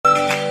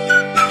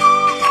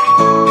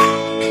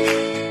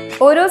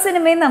ഓരോ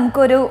സിനിമയും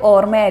നമുക്കൊരു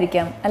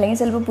ഓർമ്മയായിരിക്കാം, അല്ലെങ്കിൽ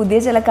ചിലപ്പോൾ പുതിയ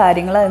ചില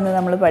കാര്യങ്ങൾ അതിന്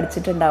നമ്മൾ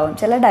പഠിച്ചിട്ടുണ്ടാവും,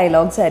 ചില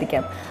ഡയലോഗ്സ്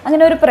ആയിരിക്കാം.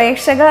 അങ്ങനെ ഒരു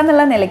പ്രേക്ഷക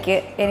എന്നുള്ള നിലയ്ക്ക്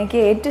എനിക്ക്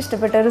ഏറ്റവും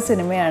ഇഷ്ടപ്പെട്ട ഒരു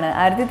സിനിമയാണ്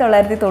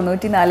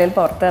 1994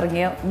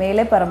 പുറത്തിറങ്ങിയ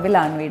മേലെപ്പറമ്പിൽ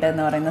ആൺവീട്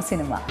എന്ന് പറയുന്ന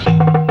സിനിമ.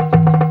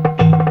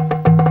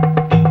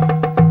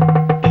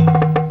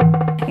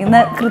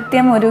 ഇന്ന്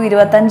കൃത്യം ഒരു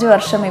 25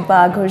 വർഷം ഇപ്പോൾ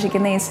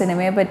ആഘോഷിക്കുന്ന ഈ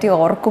സിനിമയെ പറ്റി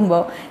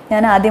ഓർക്കുമ്പോൾ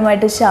ഞാൻ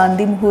ആദ്യമായിട്ട്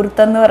ശാന്തി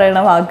മുഹൂർത്തം എന്ന്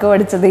പറയുന്ന വാക്ക്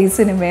പഠിച്ചത് ഈ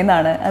സിനിമയിൽ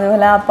നിന്നാണ്.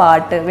 അതുപോലെ ആ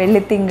പാട്ട്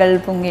വെള്ളിത്തിങ്കൾ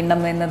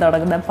പൊങ്ങിണ്ണം എന്ന്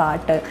തുടങ്ങുന്ന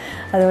പാട്ട്,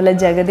 അതുപോലെ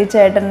ജഗതി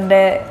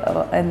ചേട്ടൻ്റെ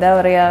എന്താ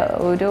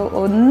പറയുക,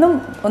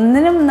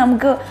 ഒന്നിനും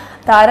നമുക്ക്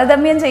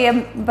താരതമ്യം ചെയ്യാൻ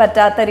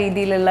പറ്റാത്ത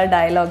രീതിയിലുള്ള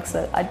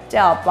ഡയലോഗ്സ്.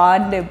 അച്ഛ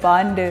പാണ്ട്,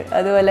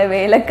 അതുപോലെ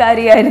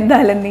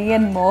വേലക്കാരിയായിരുന്നാലും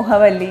നീയൻ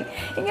മോഹവല്ലി,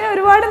 ഇങ്ങനെ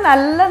ഒരുപാട്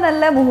നല്ല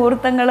നല്ല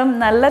മുഹൂർത്തങ്ങളും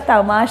നല്ല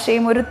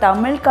തമാശയും ഒരു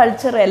തമിഴ്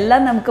കൾച്ചർ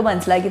എല്ലാം നമുക്ക്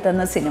മനസ്സിലാക്കി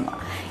തന്ന സിനിമ.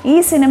 ഈ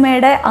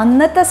സിനിമയുടെ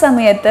അന്നത്തെ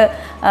സമയത്ത്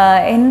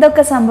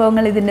എന്തൊക്കെ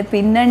സംഭവങ്ങൾ ഇതിൻ്റെ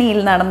പിന്നണിയിൽ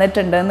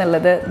നടന്നിട്ടുണ്ട്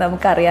എന്നുള്ളത്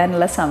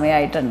നമുക്കറിയാനുള്ള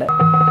സമയമായിട്ടുണ്ട്.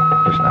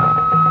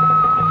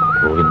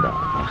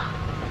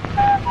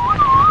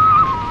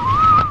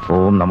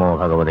 ഓം നമോ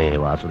ഭഗവതേ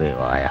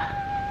വാസുദേവായ.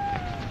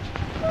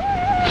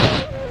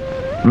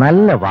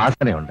 നല്ല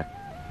വാസനയുണ്ട്,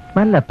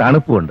 നല്ല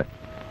തണുപ്പുണ്ട്.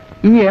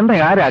 ഈ എണ്ണ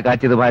ആരാ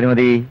കാച്ചിയത്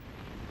ഭാനുമതി?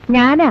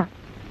 ഞാനാ.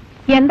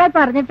 എന്താ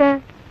പറഞ്ഞിട്ട്?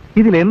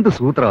 ഇതിലെന്ത്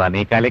സൂത്രമാ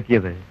നീ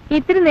കലക്കിയത്?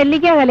 ഇത്തിരി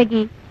നെല്ലിക്ക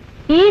കലക്കി.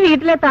 ഈ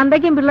വീട്ടിലെ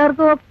തന്തയ്ക്കും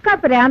പിള്ളേർക്കും ഒക്കെ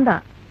പ്രാന്താ.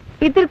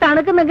 ഇത്തിരി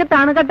തണുക്കുന്നെങ്കിൽ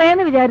തണുക്കട്ടെ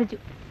എന്ന് വിചാരിച്ചു.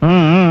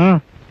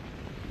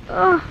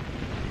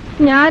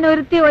 ഞാൻ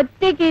ഒരുത്തി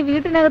ഒറ്റയ്ക്ക് ഈ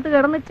വീട്ടിനകത്ത്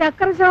കിടന്ന്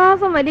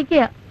ചക്രശ്വാസം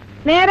വലിക്കുക.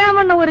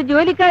 നേരാവണ്ണം ഒരു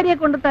ജോലിക്കാരിയെ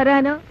കൊണ്ട്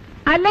തരാനോ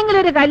അല്ലെങ്കിൽ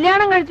ഒരു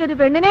കല്യാണം കഴിച്ചൊരു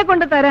പെണ്ണിനെ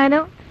കൊണ്ട്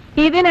തരാനോ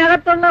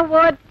ഇതിനകത്തുള്ള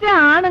ഒറ്റ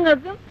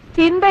ആണുങ്ങൾക്കും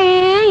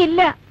ചിന്തയേ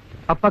ഇല്ല.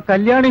 അപ്പൊ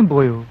കല്യാണിയും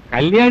പോയോ?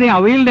 കല്യാണി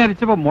അവയിലിന്റെ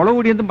അരച്ചപ്പോ മുള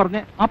കൂടിയെന്നും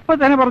പറഞ്ഞ് അപ്പൊ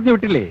തന്നെ പറഞ്ഞു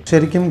വിട്ടില്ലേ?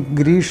 ശരിക്കും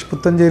ഗിരീഷ്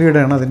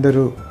പുത്തഞ്ചേരിയുടെയാണ് അതിൻ്റെ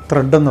ഒരു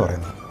ത്രെഡ് എന്ന്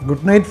പറയുന്നത്.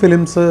 ഗുഡ് നൈറ്റ്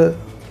ഫിലിംസ്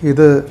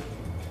ഇത്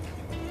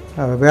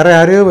വേറെ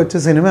ആരെയോ വെച്ച്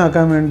സിനിമ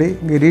ആക്കാൻ വേണ്ടി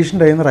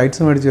ഗിരീഷിൻ്റെ കയ്യിൽ നിന്ന്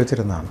റൈറ്റ്സ് മേടിച്ച്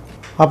വെച്ചിരുന്നതാണ്.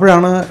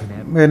 അപ്പോഴാണ്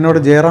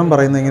എന്നോട് ജയറാം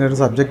പറയുന്നത് ഇങ്ങനെ ഒരു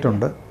സബ്ജക്റ്റ്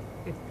ഉണ്ട്,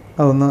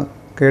 അതൊന്ന്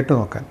കേട്ട്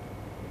നോക്കാൻ.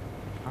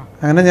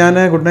 അങ്ങനെ ഞാൻ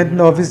ഗുഡ്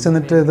നൈറ്റിൻ്റെ ഓഫീസിൽ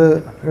ചെന്നിട്ട് ഇത്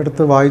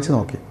എടുത്ത് വായിച്ച്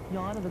നോക്കി.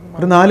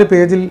 ഒരു 4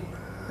 പേജിൽ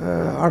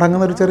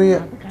അടങ്ങുന്നൊരു ചെറിയ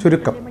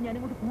ചുരുക്കം.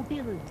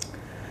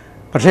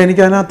 പക്ഷേ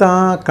എനിക്കതിനകത്ത് ആ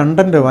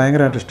കണ്ടൻറ്റ്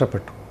ഭയങ്കരമായിട്ട്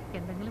ഇഷ്ടപ്പെട്ടു.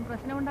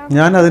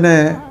 ഞാനതിനെ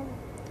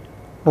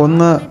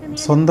ഒന്ന്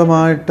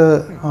സ്വന്തമായിട്ട്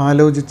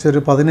ആലോചിച്ചൊരു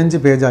 15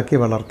 പേജാക്കി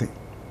വളർത്തി.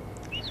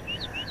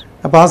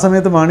 അപ്പോൾ ആ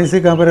സമയത്ത് മാണി സി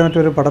കാപ്പര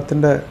മറ്റൊരു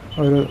പടത്തിൻ്റെ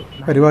ഒരു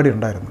പരിപാടി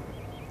ഉണ്ടായിരുന്നു.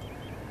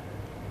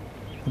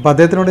 അപ്പോൾ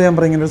അദ്ദേഹത്തിനോട് ഞാൻ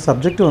പറഞ്ഞു ഇങ്ങനെ ഒരു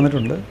സബ്ജക്റ്റ്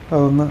വന്നിട്ടുണ്ട്,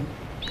 അതൊന്ന്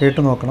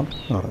കേട്ട് നോക്കണം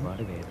എന്ന് പറഞ്ഞു.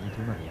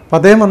 അപ്പോൾ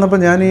അദ്ദേഹം വന്നപ്പോൾ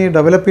ഞാൻ ഈ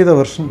ഡെവലപ്പ് ചെയ്ത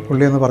വെർഷൻ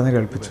പുള്ളിയെന്ന് പറഞ്ഞ്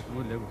കേൾപ്പിച്ചു.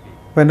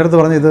 അപ്പോൾ എൻ്റെ അടുത്ത്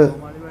പറഞ്ഞു ഇത്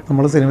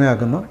നമ്മൾ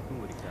സിനിമയാക്കുന്നു,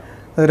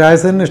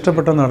 രാജസേനന്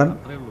ഇഷ്ടപ്പെട്ട നടൻ,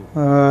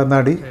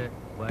 നടി,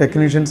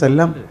 ടെക്നീഷ്യൻസ്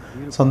എല്ലാം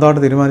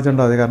സ്വന്തമായിട്ട്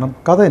തീരുമാനിച്ചിട്ടുണ്ട് അത്, കാരണം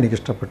കഥ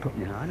എനിക്കിഷ്ടപ്പെട്ടു.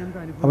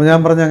 അപ്പോൾ ഞാൻ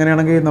പറഞ്ഞു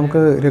അങ്ങനെയാണെങ്കിൽ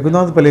നമുക്ക്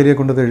രഘുനാഥ് പലേരിയെ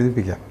കൊണ്ട് ഇത്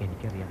എഴുതിപ്പിക്കാം.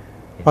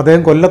 അപ്പോൾ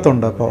അദ്ദേഹം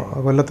കൊല്ലത്തുണ്ട്, അപ്പോൾ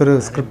കൊല്ലത്തൊരു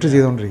സ്ക്രിപ്റ്റ്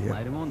ചെയ്തുകൊണ്ടിരിക്കുക.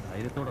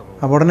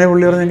 അപ്പോൾ ഉടനെ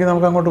പുള്ളി പറഞ്ഞെങ്കിൽ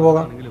നമുക്ക് അങ്ങോട്ട്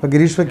പോകാം. അപ്പോൾ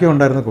ഗിരീഷ് വയ്ക്കും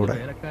ഉണ്ടായിരുന്നു കൂടെ.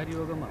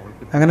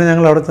 അങ്ങനെ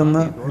ഞങ്ങൾ അവിടെ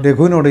ചെന്ന്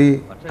രഘുവിനോട് ഈ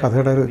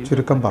കഥയുടെ ഒരു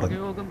ചുരുക്കം പറഞ്ഞു.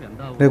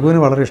 രഘുവിന്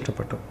വളരെ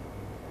ഇഷ്ടപ്പെട്ടു.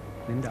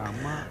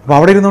 അപ്പോൾ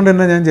അവിടെ ഇരുന്നുകൊണ്ട്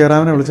തന്നെ ഞാൻ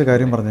ജയറാമിനെ വിളിച്ച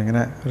കാര്യം പറഞ്ഞു,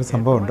 ഇങ്ങനെ ഒരു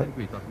സംഭവമുണ്ട്.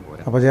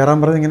 അപ്പോൾ ജയറാം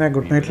പറഞ്ഞു ഇങ്ങനെ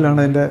ഗുഡ് നൈറ്റിലാണ്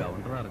അതിൻ്റെ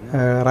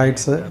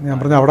റൈറ്റ്സ്. ഞാൻ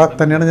പറഞ്ഞു അവിടെ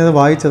തന്നെയാണ് ഞാൻ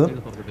വായിച്ചതും.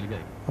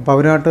 അപ്പോൾ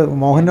അവരുമായിട്ട്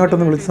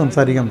മോഹനുമായിട്ടൊന്ന് വിളിച്ച്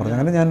സംസാരിക്കാൻ പറഞ്ഞു.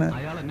 അങ്ങനെ ഞാൻ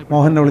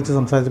മോഹനെ വിളിച്ച്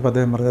സംസാരിച്ചപ്പോൾ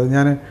അദ്ദേഹം പറഞ്ഞു അത്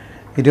ഞാൻ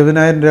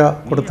 20,000 രൂപ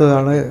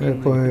കൊടുത്തതാണ്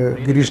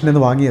ഗിരീഷിൻ്റെ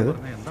നിന്ന് വാങ്ങിയത്,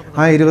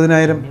 ആ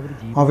 20,000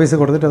 ഓഫീസിൽ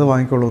കൊടുത്തിട്ട് അത്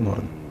വാങ്ങിക്കോളൂ എന്ന്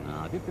പറഞ്ഞു.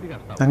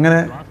 അങ്ങനെ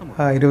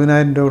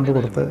 20,000 രൂപ കൊണ്ട്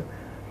കൊടുത്ത്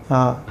ആ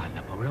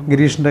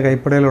ഗിരീഷിൻ്റെ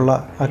കൈപ്പടയിലുള്ള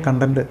ആ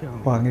കണ്ടൻറ്റ്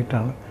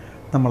വാങ്ങിയിട്ടാണ്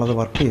നമ്മളത്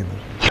വർക്ക്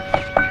ചെയ്യുന്നത്.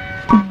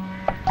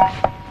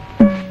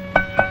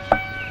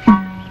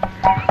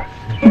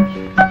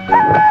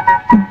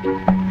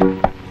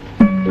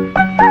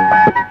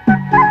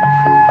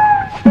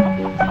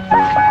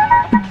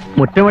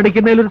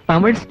 മുറ്റമടിക്കുന്നതിലൊരു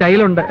തമിഴ്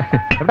സ്റ്റൈലുണ്ട്.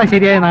 എവിടെ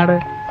ശരിയായ നാട്?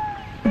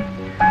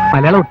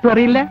 മലയാളം ഒട്ടും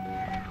അറിയില്ല.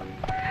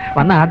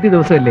 വന്ന ആദ്യ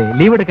ദിവസമല്ലേ,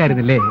 ലീവ്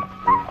എടുക്കായിരുന്നില്ലേ?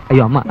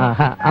 അയ്യോ അമ്മ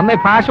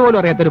ഭാഷ പോലും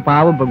അറിയാത്തൊരു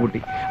പാവം പെൺകുട്ടി.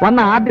 വന്ന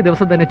ആദ്യ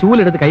ദിവസം തന്നെ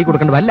ചൂലെടുത്ത് കൈ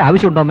കൊടുക്കേണ്ട വല്ല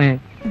ആവശ്യമുണ്ടോ അമ്മേ?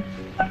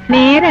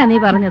 നേരാ നീ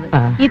പറഞ്ഞത്.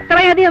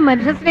 ഇത്രയധികം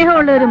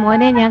മനുഷ്യസ്നേഹമുള്ള ഒരു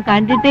മോനെ ഞാൻ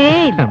കണ്ടിട്ടേ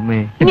ഇല്ല.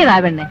 ഇനിതാ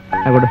പെണ്ണെ,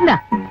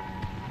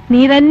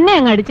 നീ തന്നെ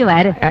അങ്ങ് അടിച്ചു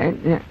വാരടാ.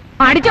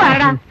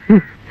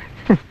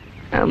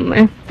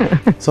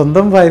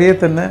 സ്വന്തം ഭാര്യയെ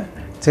തന്നെ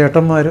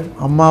ചേട്ടന്മാരും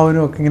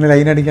അമ്മാവനും ഒക്കെ ഇങ്ങനെ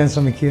ലൈനടിക്കാൻ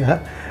ശ്രമിക്കുക,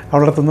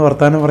 അവളുടെ അടുത്തുനിന്ന്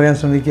വർത്തമാനം പറയാൻ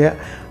ശ്രമിക്കുക.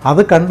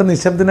 അത് കണ്ട്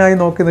നിശബ്ദനായി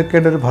നോക്കി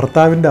നിൽക്കേണ്ട ഒരു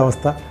ഭർത്താവിൻ്റെ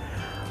അവസ്ഥ.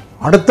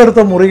 അടുത്തടുത്ത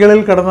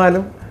മുറികളിൽ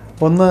കിടന്നാലും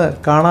ഒന്ന്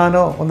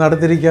കാണാനോ ഒന്ന്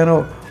അടുത്തിരിക്കാനോ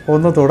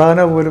ഒന്ന്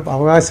തൊടാനോ പോലും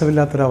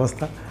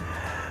അവകാശമില്ലാത്തൊരവസ്ഥ.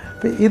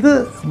 അപ്പം ഇത്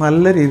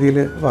നല്ല രീതിയിൽ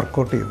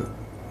വർക്കൗട്ട് ചെയ്തു.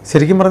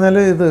 ശരിക്കും പറഞ്ഞാൽ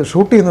ഇത്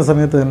ഷൂട്ട് ചെയ്യുന്ന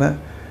സമയത്ത് തന്നെ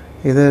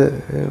ഇത്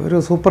ഒരു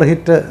സൂപ്പർ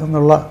ഹിറ്റ്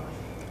എന്നുള്ള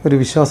ഒരു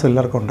വിശ്വാസം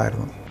എല്ലാവർക്കും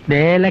ഉണ്ടായിരുന്നു.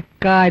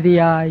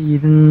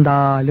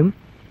 വേലക്കാരിയായിരുന്നാലും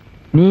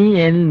നീ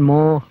എൻ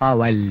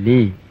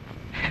മോഹവല്ലി,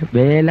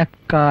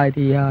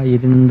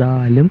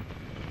 വേലക്കാരിയായിരുന്നാലും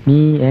നീ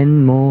എൻ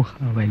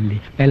മോഹവല്ലി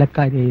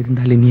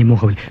വേലക്കാരിയായിരുന്നാലും നീ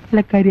മോഹവല്ലി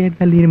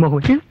വേലക്കാരിയായിരുന്നാലും നീ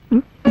മോഹവല്ലി.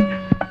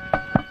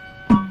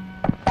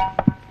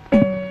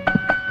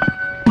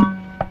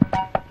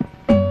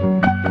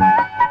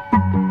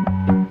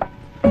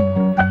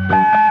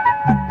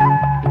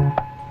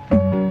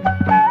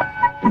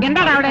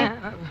 എന്താടാ അവിടെ?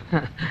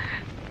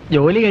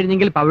 ജോലി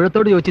കഴിഞ്ഞെങ്കിൽ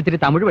പവിഴത്തോട് ചോദിച്ചിത്തിരി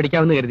തമിഴ്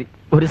പഠിക്കാമെന്ന് കരുതി.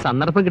 ഒരു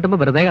സന്ദർഭം കിട്ടുമ്പോ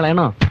വെറുതെ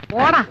കളയണോ?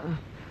 പോടാ,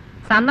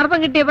 സന്ദർഭം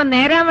കിട്ടിയപ്പോ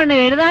നേരാവണ്ണം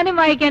എഴുതാനും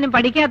വായിക്കാനും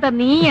പഠിക്കാത്ത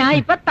നീയാ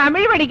ഇപ്പൊ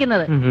തമിഴ്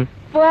പഠിക്കുന്നത്.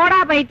 പോടാ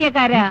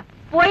പൈത്യക്കാരാ,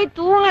 പോയി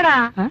തൂങ്ങടാ,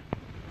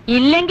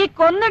 ഇല്ലെങ്കിൽ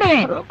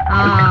കൊന്നിടുവേ.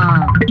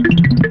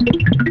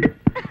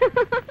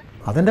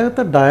 അതിൻ്റെ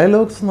അകത്തെ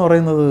ഡയലോഗ്സ് എന്ന്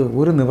പറയുന്നത്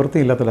ഒരു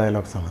നിവൃത്തിയില്ലാത്ത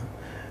ഡയലോഗ്സാണ്.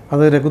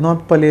 അത്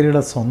രഘുനാഥ്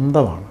പലേരിയുടെ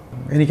സ്വന്തമാണ്.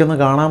 എനിക്കൊന്നും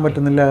കാണാൻ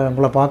പറ്റുന്നില്ല,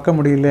 നമ്മളെ പാക്ക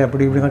മുടിയില്ലേ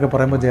അപ്പടി ഇവിടെ എന്നൊക്കെ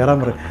പറയുമ്പോൾ ജയറാം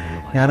പറയും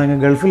ഞാനങ്ങ്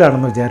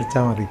ഗൾഫിലാണെന്ന്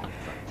വിചാരിച്ചാൽ മതി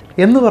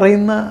എന്ന്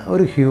പറയുന്ന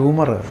ഒരു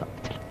ഹ്യൂമർ.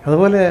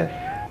 അതുപോലെ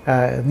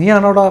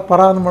നീയാണോടാ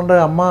പറ എന്ന്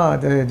പറഞ്ഞിട്ട് അമ്മ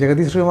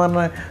ജഗദീഷ്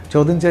ശ്രീകുമാറിനെ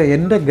ചോദിച്ച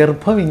എൻ്റെ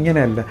ഗർഭം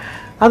ഇങ്ങനെയല്ല.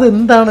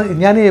 അതെന്താണ്?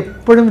 ഞാൻ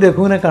എപ്പോഴും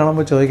രഘുവിനെ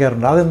കാണുമ്പോൾ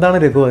ചോദിക്കാറുണ്ട്, അതെന്താണ്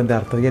രഘു അതിൻ്റെ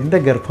അർത്ഥം? എൻ്റെ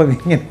ഗർഭം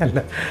ഇങ്ങനെയല്ല.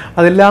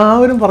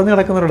 അതെല്ലാവരും പറഞ്ഞു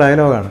നടക്കുന്നൊരു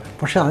ഡയലോഗാണ്,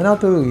 പക്ഷേ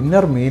അതിനകത്തൊരു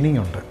ഇന്നർ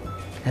മീനിങ് ഉണ്ട്.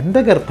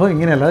 എൻ്റെ ഗർഭം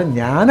ഇങ്ങനെയല്ല,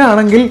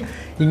 ഞാനാണെങ്കിൽ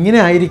ഇങ്ങനെ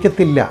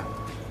ആയിരിക്കത്തില്ല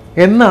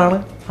എന്നാണ്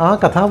ആ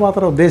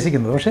കഥാപാത്രം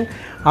ഉദ്ദേശിക്കുന്നത്. പക്ഷേ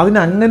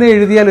അതിനങ്ങനെ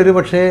എഴുതിയാൽ ഒരു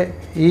പക്ഷേ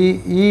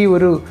ഈ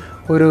ഒരു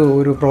ഒരു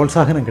ഒരു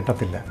പ്രോത്സാഹനം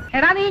കിട്ടത്തില്ല.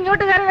 എടാ നീ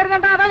ഇങ്ങോട്ട് കയറി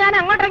വരുന്നുണ്ടോ അതോ ഞാൻ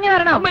അങ്ങോട്ട് ഇറങ്ങി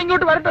വരണോ? അമ്മ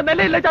ഇങ്ങോട്ട് വരട്ടെ,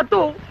 നിലയില്ല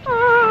ചത്തു.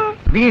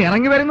 നീ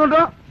ഇറങ്ങി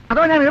വരുന്നുണ്ടോ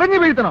അതോ ഞാൻ ഇറങ്ങി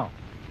വീഴ്ത്തണോ?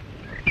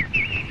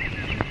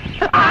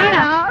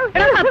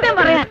 സത്യം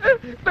പറയാ,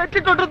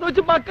 പെട്ടിട്ടോട്ടെന്ന്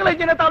വെച്ച് മക്കളെ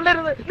ഇങ്ങനെ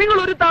തള്ളരുത്. നിങ്ങൾ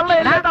ഒരു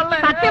തള്ളയല്ലേ തള്ള.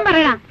 സത്യം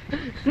പറയടാ,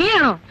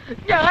 നീയാണോ?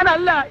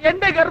 ഞാനല്ല,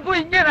 എന്റെ ഗർഭം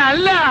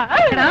ഇങ്ങനല്ല.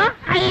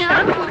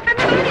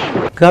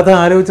 കഥ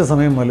ആലോചിച്ച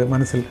സമയം മുതൽ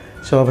മനസ്സിൽ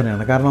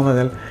ശോഭനയാണ്. കാരണം എന്ന്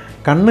വെച്ചാൽ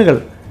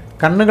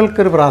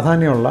കണ്ണുകൾക്കൊരു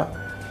പ്രാധാന്യമുള്ള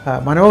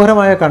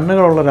മനോഹരമായ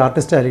കണ്ണുകളുള്ള ഒരു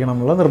ആർട്ടിസ്റ്റ് ആയിരിക്കണം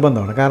എന്നുള്ള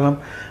നിർബന്ധമാണ്. കാരണം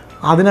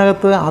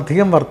അതിനകത്ത്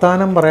അധികം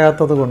വർത്തമാനം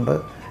പറയാത്തത് കൊണ്ട്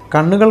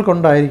കണ്ണുകൾ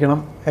കൊണ്ടായിരിക്കണം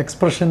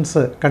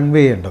എക്സ്പ്രഷൻസ്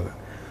കൺവേ ചെയ്യേണ്ടത്.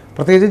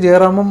 പ്രത്യേകിച്ച്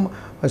ജയറാമും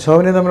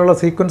ശോഭനയും തമ്മിലുള്ള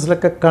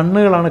സീക്വൻസിലൊക്കെ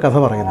കണ്ണുകളാണ് കഥ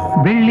പറയുന്നത്.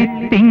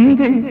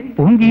 വെള്ളിത്തിങ്കൾ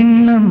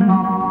പൊങ്ങിണ്ണം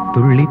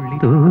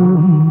തുള്ളിത്തൂ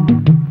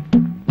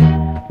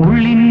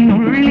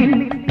ഉള്ളിനുള്ളിൽ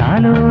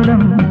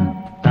താലോലം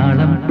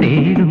താളം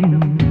തേടും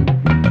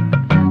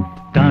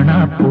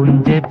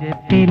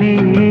കാണാപ്പൂഞ്ചത്തിലെ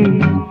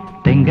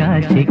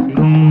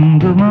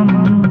തെങ്കാശിക്കുങ്കുമം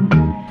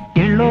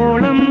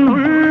എള്ളോളം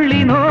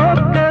ഉള്ളി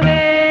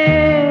നോക്കവേ.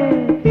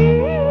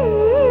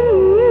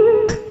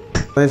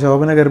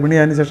 ശോഭന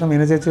ഗർഭിണിയായതിനു ശേഷം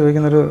മീന ചേച്ചി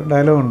ചോദിക്കുന്നൊരു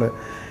ഡയലോഗുണ്ട്,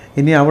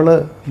 ഇനി അവൾ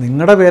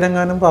നിങ്ങളുടെ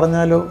പേരെങ്ങാനും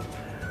പറഞ്ഞാലോ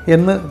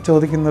എന്ന്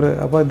ചോദിക്കുന്നൊരു,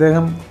 അപ്പോൾ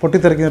അദ്ദേഹം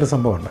പൊട്ടിത്തെറിക്കുന്നൊരു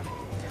സംഭവമുണ്ട്.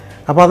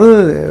 അപ്പോൾ അത്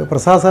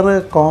പ്രസാദ് സാറ്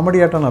കോമഡി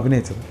ആയിട്ടാണ്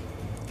അഭിനയിച്ചത്.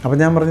 അപ്പോൾ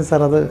ഞാൻ പറഞ്ഞു,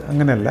 സാർ അത്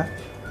അങ്ങനെയല്ല,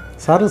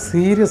 സാറ്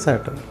സീരിയസ്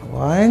ആയിട്ട്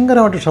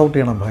ഭയങ്കരമായിട്ട് ഷൗട്ട്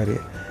ചെയ്യണം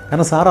ഭാര്യയെ.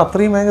 കാരണം സാർ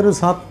അത്രയും ഭയങ്കര ഒരു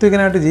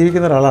സാത്വികനായിട്ട്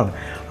ജീവിക്കുന്ന ഒരാളാണ്.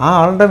 ആ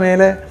ആളുടെ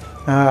മേലെ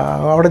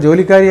അവിടെ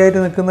ജോലിക്കാരിയായിട്ട്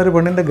നിൽക്കുന്ന ഒരു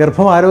പെണ്ണിൻ്റെ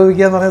ഗർഭം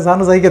ആരോപിക്കുക എന്ന് പറഞ്ഞാൽ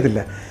സാറിന് സഹിക്കത്തില്ല,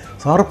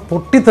 സാറ്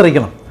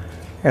പൊട്ടിത്തെറിക്കണം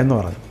എന്ന്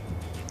പറഞ്ഞു.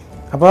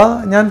 അപ്പോൾ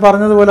ഞാൻ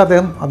പറഞ്ഞതുപോലെ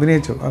അദ്ദേഹം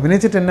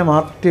അഭിനയിച്ചിട്ട് എന്നെ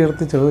മാറ്റി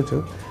നിർത്തി ചോദിച്ചു,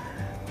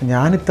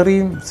 ഞാൻ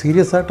ഇത്രയും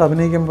സീരിയസ് ആയിട്ട്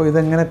അഭിനയിക്കുമ്പോൾ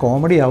ഇതെങ്ങനെ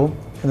കോമഡി ആവും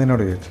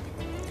എന്നോട് ചോദിച്ചു.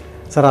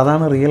 സാർ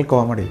അതാണ് റിയൽ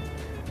കോമഡി.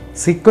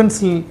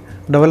 സീക്വൻസിൽ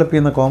ഡെവലപ്പ്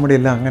ചെയ്യുന്ന കോമഡി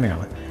എല്ലാം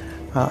അങ്ങനെയാണ്.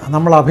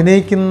 നമ്മൾ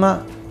അഭിനയിക്കുന്ന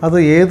അത്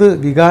ഏത്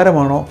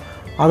വികാരമാണോ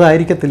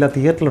അതായിരിക്കത്തില്ല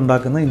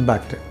തിയേറ്ററിലുണ്ടാക്കുന്ന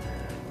ഇമ്പാക്റ്റ്.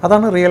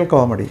 അതാണ് റിയൽ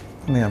കോമഡി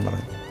എന്ന് ഞാൻ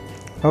പറഞ്ഞു.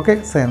 ഓക്കെ,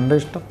 എൻ്റെ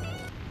ഇഷ്ടം.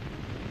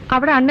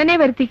 അവിടെ അണ്ണനെ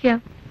വരുത്തിക്കാം,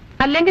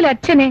 അല്ലെങ്കിൽ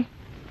അച്ഛനെ.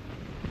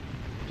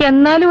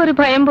 എന്നാലും ഒരു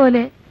ഭയം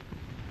പോലെ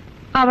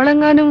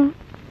അവളെങ്ങാനും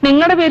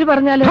നിങ്ങളുടെ പേര്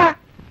പറഞ്ഞാലോ?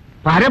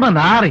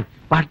 പരമനാറി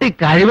പട്ടി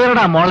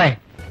കഴിവേറടാ മോളെ.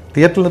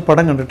 തിയേറ്ററിൽ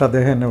പടം കണ്ടിട്ട്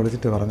അദ്ദേഹം എന്നെ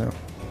വിളിച്ചിട്ട് പറഞ്ഞു,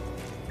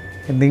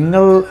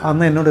 നിങ്ങൾ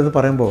അന്ന് എന്നോട് ഇത്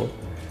പറയുമ്പോൾ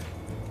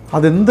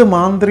അതെന്ത്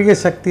മാന്ത്രിക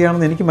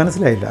ശക്തിയാണെന്ന് എനിക്ക്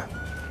മനസ്സിലായില്ല,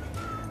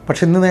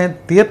 പക്ഷെ ഇന്ന് ഞാൻ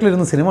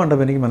തിയേറ്ററിലിരുന്ന് സിനിമ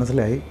കണ്ടപ്പോൾ എനിക്ക്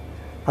മനസ്സിലായി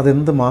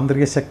അതെന്ത്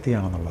മാന്ത്രിക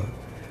ശക്തിയാണെന്നുള്ളത്.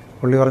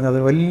 പുള്ളി പറഞ്ഞു അത്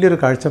വലിയൊരു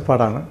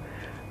കാഴ്ചപ്പാടാണ്,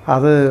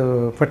 അത്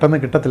പെട്ടെന്ന്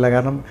കിട്ടത്തില്ല.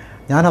 കാരണം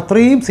ഞാൻ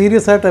അത്രയും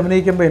സീരിയസ് ആയിട്ട്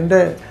അഭിനയിക്കുമ്പോൾ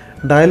എൻ്റെ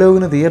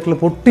ഡയലോഗിന് തിയേറ്ററിൽ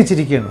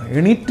പൊട്ടിച്ചിരിക്കുകയാണ്,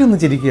 എണീറ്റ് നിന്ന്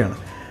ചിരിക്കുകയാണ്.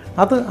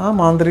 അത് ആ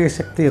മാന്ത്രിക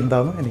ശക്തി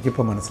എന്താണെന്ന്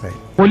എനിക്കിപ്പോൾ മനസ്സിലായി.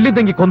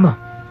 കൊല്ലിത്തെങ്കി കൊന്ന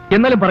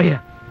എന്നാലും പറയാ,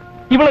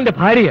 ഇവളെന്റെ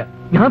ഭാര്യ,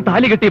 ഞാൻ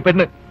താലി കെട്ടിയ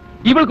പെണ്ണ്.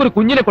 ഇവൾക്കൊരു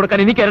കുഞ്ഞിനെ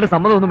കൊടുക്കാൻ എനിക്ക് ആരുടെ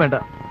സമ്മതമൊന്നും വേണ്ട.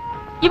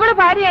 ഇവിടെ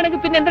ഭാര്യയാണെങ്കിൽ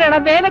പിന്നെ എന്തിനാണ്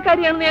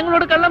വേലക്കാരിയാണെന്ന്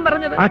ഞങ്ങളോട് കള്ളം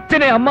പറഞ്ഞത്?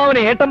 അച്ഛനെ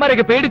അമ്മാവനെ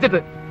ഏട്ടന്മാരെയൊക്കെ പേടിച്ചിട്ട്.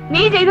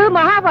 നീ ചെയ്തത്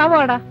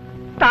മഹാപാവമാടാ.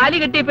 താലി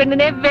കെട്ടിയ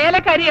പെണ്ണിനെ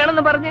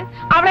വേലക്കാരിയാണെന്ന് പറഞ്ഞ്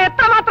അവളെ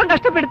എത്രമാത്രം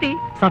കഷ്ടപ്പെടുത്തി.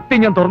 സത്യം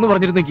ഞാൻ തുറന്നു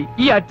പറഞ്ഞിരുന്നെങ്കിൽ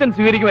ഈ അച്ഛൻ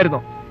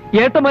സ്വീകരിക്കുമായിരുന്നോ?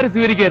 ഏട്ടന്മാരെ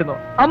സ്വീകരിക്കുമായിരുന്നോ?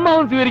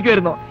 അമ്മാവൻ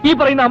സ്വീകരിക്കുമായിരുന്നോ? ഈ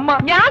പറയുന്ന അമ്മ?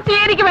 ഞാൻ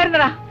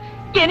സ്വീകരിക്കുമായിരുന്നടാ.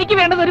 എനിക്ക്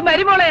വേണ്ടത് ഒരു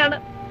മരുമോളെയാണ്.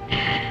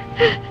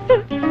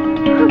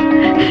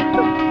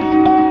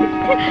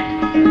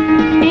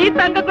 ഈ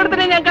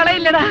തങ്കക്കുടത്തിനെ ഞാൻ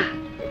കളയില്ലടാ.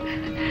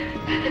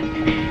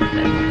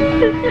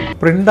 ഫസ്റ്റ്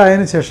പ്രിൻ്റ്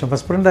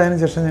ആയതിനു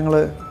ശേഷം ഞങ്ങൾ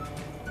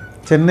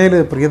ചെന്നൈയിൽ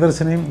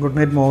പ്രിയദർശനെയും ഗുഡ്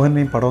നൈറ്റ്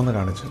മോഹനെയും പടം ഒന്ന്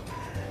കാണിച്ചു.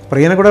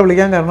 പ്രിയനെ കൂടെ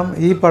വിളിക്കാൻ കാരണം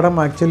ഈ പടം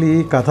ആക്ച്വലി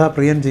ഈ കഥ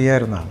പ്രിയൻ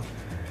ചെയ്യാറുന്നതാണ്.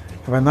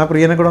 അപ്പോൾ എന്നാൽ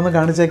പ്രിയനെ കൂടെ ഒന്ന്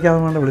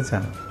കാണിച്ചേക്കാമെന്ന് വേണ്ടി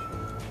വിളിച്ചാണ്.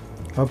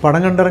 അപ്പോൾ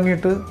പടം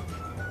കണ്ടിറങ്ങിയിട്ട്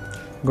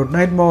ഗുഡ്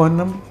നൈറ്റ്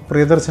മോഹനും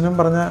പ്രിയദർശനും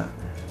പറഞ്ഞ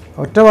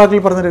ഒറ്റ വാക്കിൽ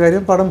പറഞ്ഞൊരു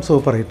കാര്യം, പടം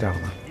സൂപ്പർ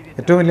ഹിറ്റാണ്.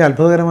 ഏറ്റവും വലിയ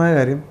അത്ഭുതകരമായ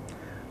കാര്യം,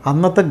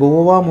 അന്നത്തെ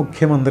ഗോവ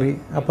മുഖ്യമന്ത്രി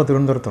അപ്പോൾ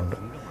തിരുവനന്തപുരത്തുണ്ട്.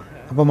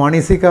 അപ്പോൾ മാണി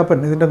സി കാപ്പൻ,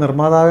 ഇതിൻ്റെ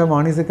നിർമ്മാതാവ്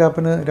മാണി സി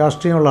കാപ്പന്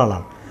രാഷ്ട്രീയമുള്ള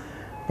ആളാണ്.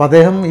 അപ്പോൾ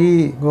അദ്ദേഹം ഈ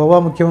ഗോവ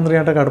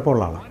മുഖ്യമന്ത്രിയായിട്ടൊക്കെ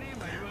അടുപ്പമുള്ള ആളാണ്.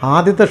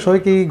 ആദ്യത്തെ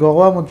ഷോയ്ക്ക് ഈ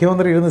ഗോവ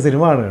മുഖ്യമന്ത്രി ഇരുന്ന്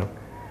സിനിമ കാണുകയാണ്.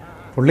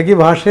 പുള്ളിക്ക്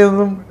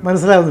ഭാഷയൊന്നും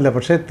മനസ്സിലാകുന്നില്ല,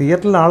 പക്ഷേ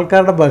തിയേറ്ററിൽ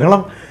ആൾക്കാരുടെ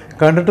ബഹളം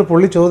കണ്ടിട്ട്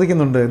പുള്ളി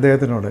ചോദിക്കുന്നുണ്ട്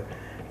ഇദ്ദേഹത്തിനോട്,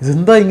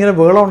 ഇതെന്താ ഇങ്ങനെ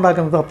ബഹളം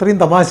ഉണ്ടാക്കുന്നത്, അത്രയും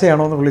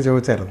തമാശയാണോ എന്ന് പുള്ളി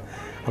ചോദിച്ചായിരുന്നു.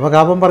 അപ്പോൾ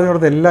കാപ്പൻ പറഞ്ഞു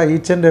കൊടുത്ത എല്ലാ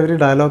each and every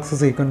dialogues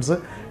sequence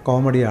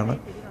കോമഡിയാണ്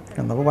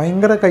എന്നപ്പോൾ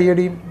ഭയങ്കര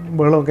കയ്യടിയും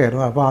ബഹളമൊക്കെ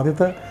ആയിരുന്നു. അപ്പോൾ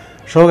ആദ്യത്തെ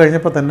ഷോ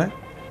കഴിഞ്ഞപ്പോൾ തന്നെ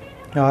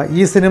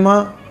ഈ സിനിമ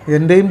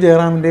എൻ്റെയും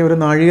ജയറാമിൻ്റെയും ഒരു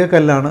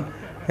നാഴികക്കല്ലാണ്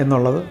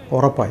എന്നുള്ളത്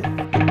ഉറപ്പായി.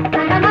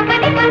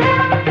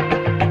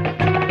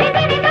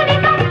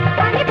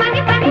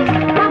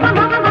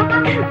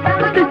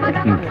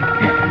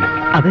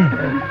 അതെ,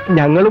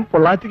 ഞങ്ങളും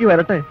പൊള്ളാച്ചിക്ക്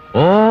വരട്ടെ.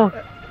 ഓ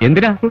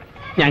എന്തിനാ?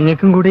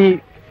 ഞങ്ങൾക്കും കൂടി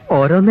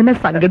ഓരോന്നിനെ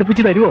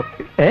സംഘടിപ്പിച്ച് തരുമോ?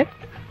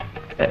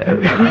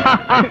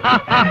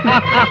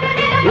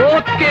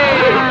 ഓക്കേ